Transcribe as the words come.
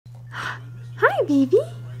Hi, baby.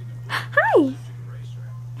 Hi.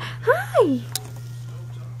 Hi.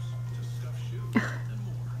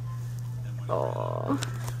 Oh.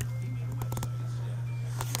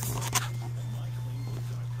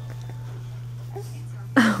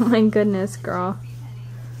 Oh my goodness, girl.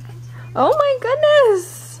 Oh my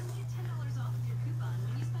goodness.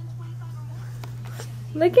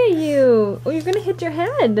 Look at you. Oh, you're gonna hit your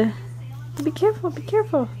head. Be careful, be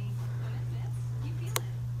careful.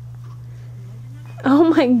 Oh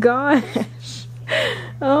my gosh.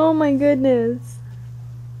 Oh my goodness.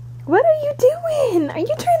 What are you doing? Are you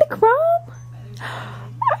trying to crawl?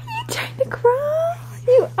 Are you trying to crawl?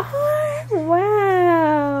 You are?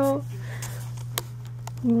 Wow.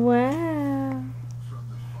 Wow.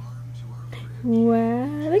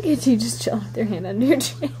 Wow. Look at you just chilling with your hand under your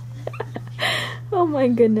chin. Oh my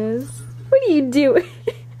goodness. What are you doing?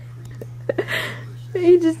 Are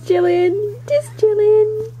you just chilling? Just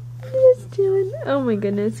chilling. Just chilling. Oh my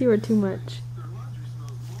goodness, you are too much.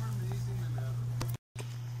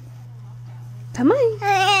 Come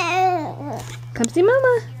on. Come see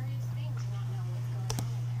Mama.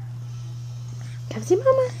 Come see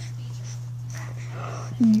Mama.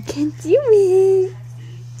 You can't do it.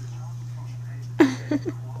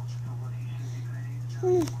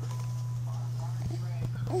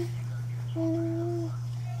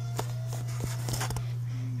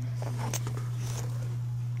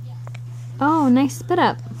 Oh, nice spit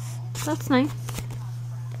up. That's nice.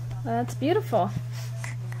 That's beautiful.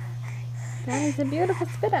 That is a beautiful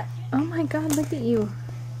spit up. Oh my God, look at you.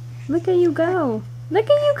 Look at you go. Look at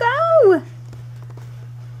you go.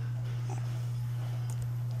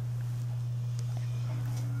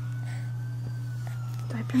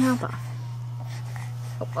 Wipe your mouth off.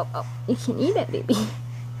 Oh, oh, oh. You can eat it, baby.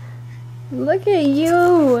 Look at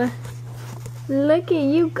you. Look at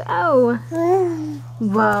you go.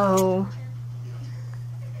 Whoa.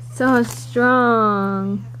 So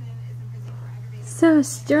strong. So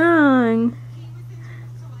strong.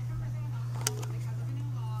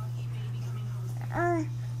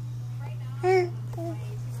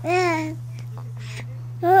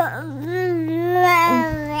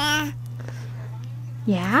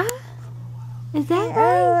 Yeah? Is that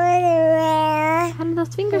right? How do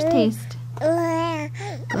those fingers taste? Good?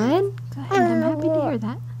 Good. I'm happy to hear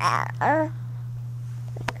that.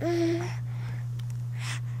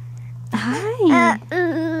 Hi.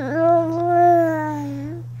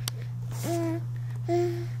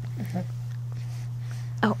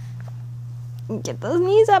 Oh. Get those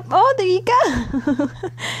knees up. Oh, there you go.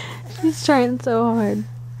 He's trying so hard.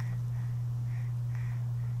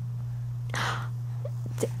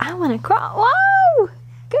 I want to crawl. Whoa!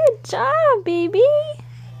 Good job, baby.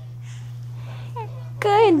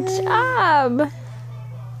 Good job.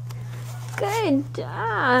 Good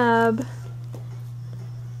job.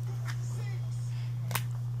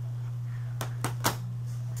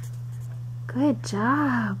 Good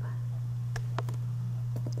job.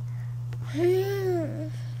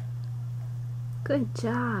 Good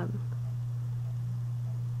job.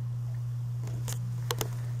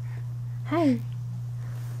 Hi.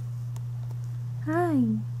 Hi.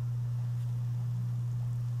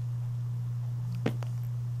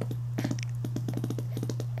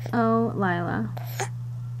 Oh, Lila.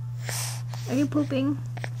 Are you pooping?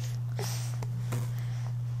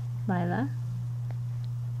 Lila?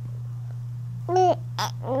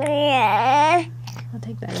 I'll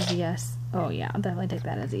take that as a yes. Oh yeah, I'll definitely take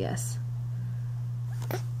that as a yes.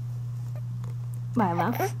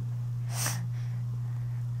 Lila?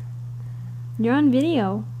 You're on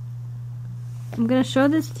video. I'm gonna show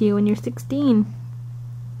this to you when you're 16.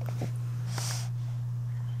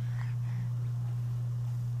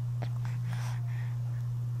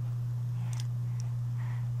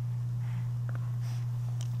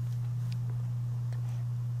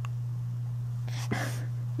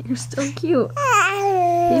 You're still cute.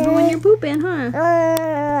 Even when you're pooping, huh?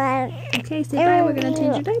 Okay, say bye. We're gonna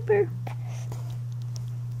change your diaper.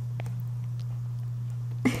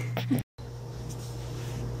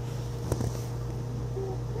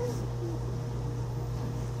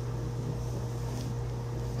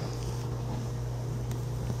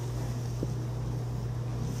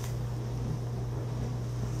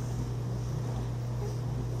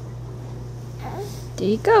 There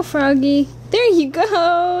you go, Froggy. There you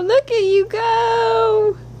go. Look at you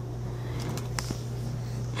go.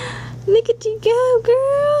 Look at you go,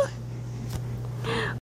 girl.